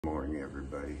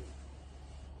everybody.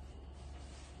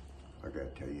 I gotta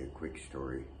tell you a quick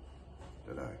story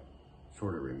that I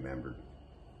sort of remembered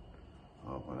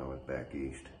when I was back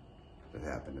east that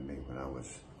happened to me when I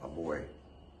was a boy.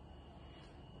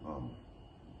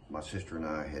 My sister and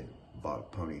I had bought a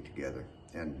pony together,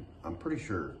 and I'm pretty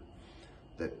sure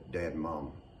that Dad and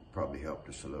Mom probably helped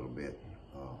us a little bit.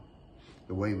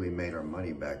 The way we made our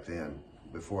money back then,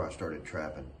 before I started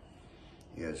trapping,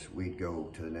 is we'd go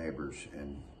to the neighbors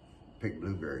and pick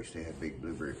blueberries. They had big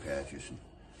blueberry patches, and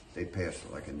they'd pay us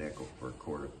like a nickel for a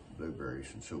quart of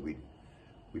blueberries. And so we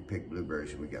picked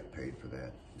blueberries and we got paid for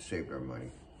that. It saved our money.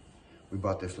 We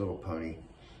bought this little pony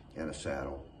and a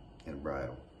saddle and a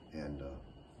bridle, and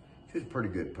she was a pretty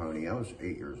good pony. I was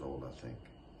 8 years old, I think.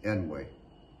 Anyway,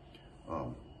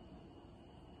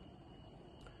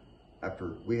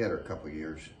 after we had her a couple of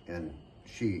years, and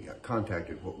she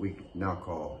contacted what we now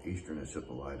call Eastern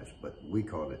encephalitis, but we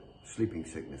called it sleeping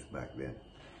sickness back then.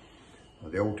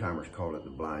 The old timers called it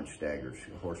the blind staggers.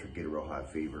 The horse would get a real high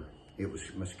fever. It was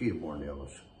mosquito-borne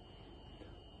illness.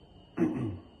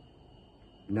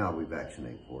 Now we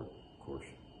vaccinate for it, of course.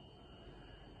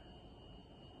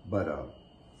 But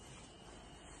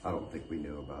I don't think we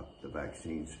knew about the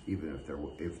vaccines, even if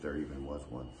there even was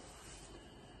one.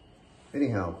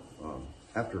 Anyhow,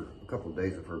 after a couple of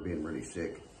days of her being really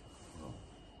sick,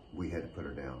 we had to put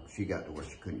her down. She got to where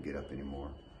she couldn't get up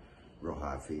anymore, real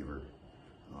high fever.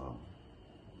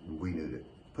 We knew that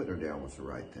putting her down was the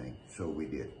right thing, so we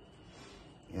did.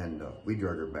 And we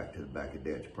drug her back to the back of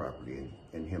Dad's property,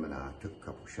 and him and I took a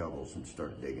couple shovels and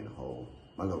started digging a hole.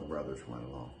 My little brothers went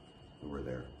along, who were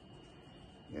there.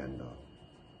 And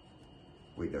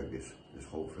we dug this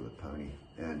hole for the pony,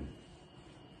 and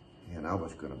I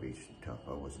was gonna be tough.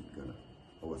 I wasn't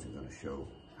gonna show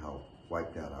how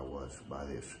wiped out I was by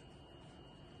this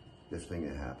thing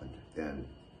that happened. And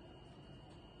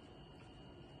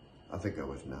I think I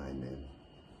was 9 then.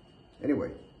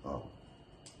 Anyway,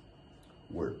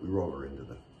 we rolled her into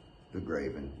the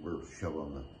grave, and we're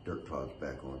shoveling the dirt clods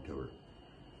back onto her,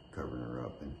 covering her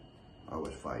up, and I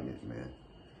was fighting it, man.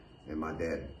 And my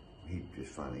dad, he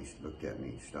just finally looked at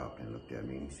me, stopped and looked at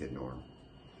me, and he said, "Norm,"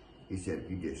 he said, "if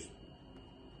you just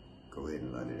go ahead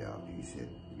and let it out," he said,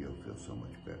 "you'll feel so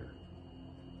much better."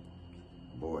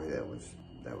 Boy, that was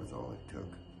all it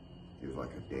took. It was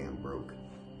like a dam broke.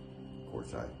 Of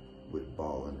course, I was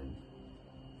bawling and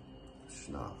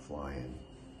snot flying,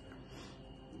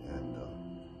 and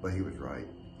but he was right.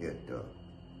 It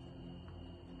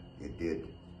did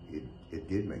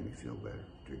make me feel better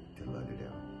to let it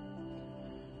out.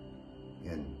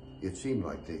 And it seemed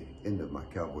like the end of my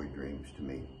cowboy dreams to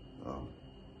me.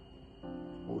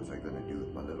 What was I going to do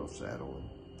with my little saddle and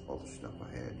all the stuff I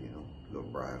had, you know, little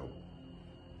bridle,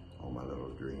 all my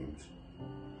little dreams.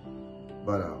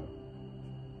 But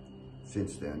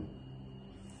since then,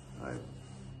 I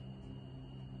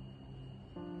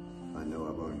know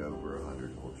I've owned over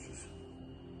 100 horses.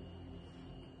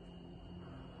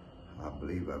 I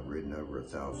believe I've ridden over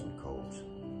 1,000 colts.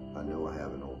 I know I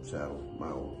have an old saddle.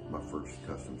 My first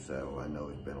custom saddle, I know,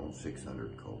 has been on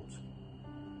 600 colts.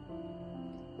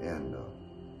 And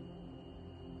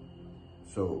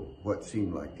so what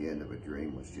seemed like the end of a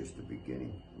dream was just the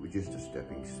beginning. It was just a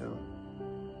stepping stone.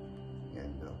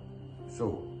 And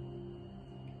so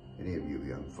any of you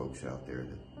young folks out there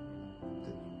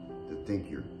that think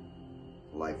your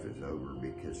life is over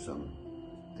because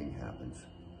something happens,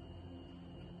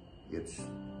 it's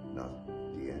not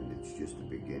the end, it's just the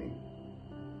beginning.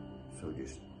 So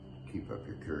just keep up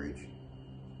your courage.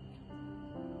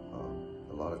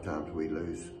 A lot of times we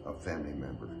lose a family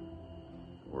member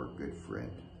or a good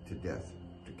friend to death,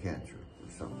 to cancer or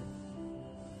something.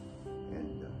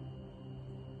 And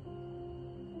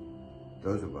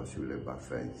those of us who live by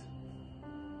faith,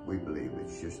 we believe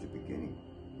it's just the beginning,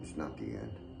 it's not the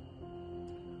end.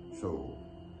 So,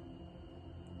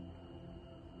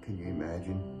 can you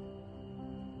imagine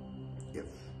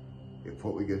if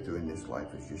what we go through in this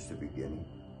life is just the beginning,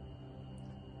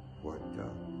 what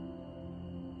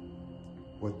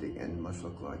the end must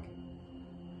look like,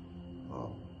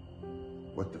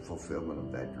 what the fulfillment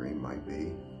of that dream might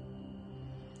be.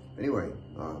 Anyway,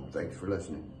 thanks for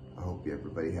listening. I hope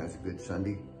everybody has a good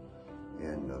Sunday,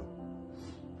 and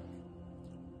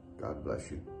God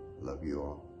bless you. Love you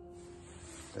all.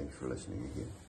 Thanks for listening again.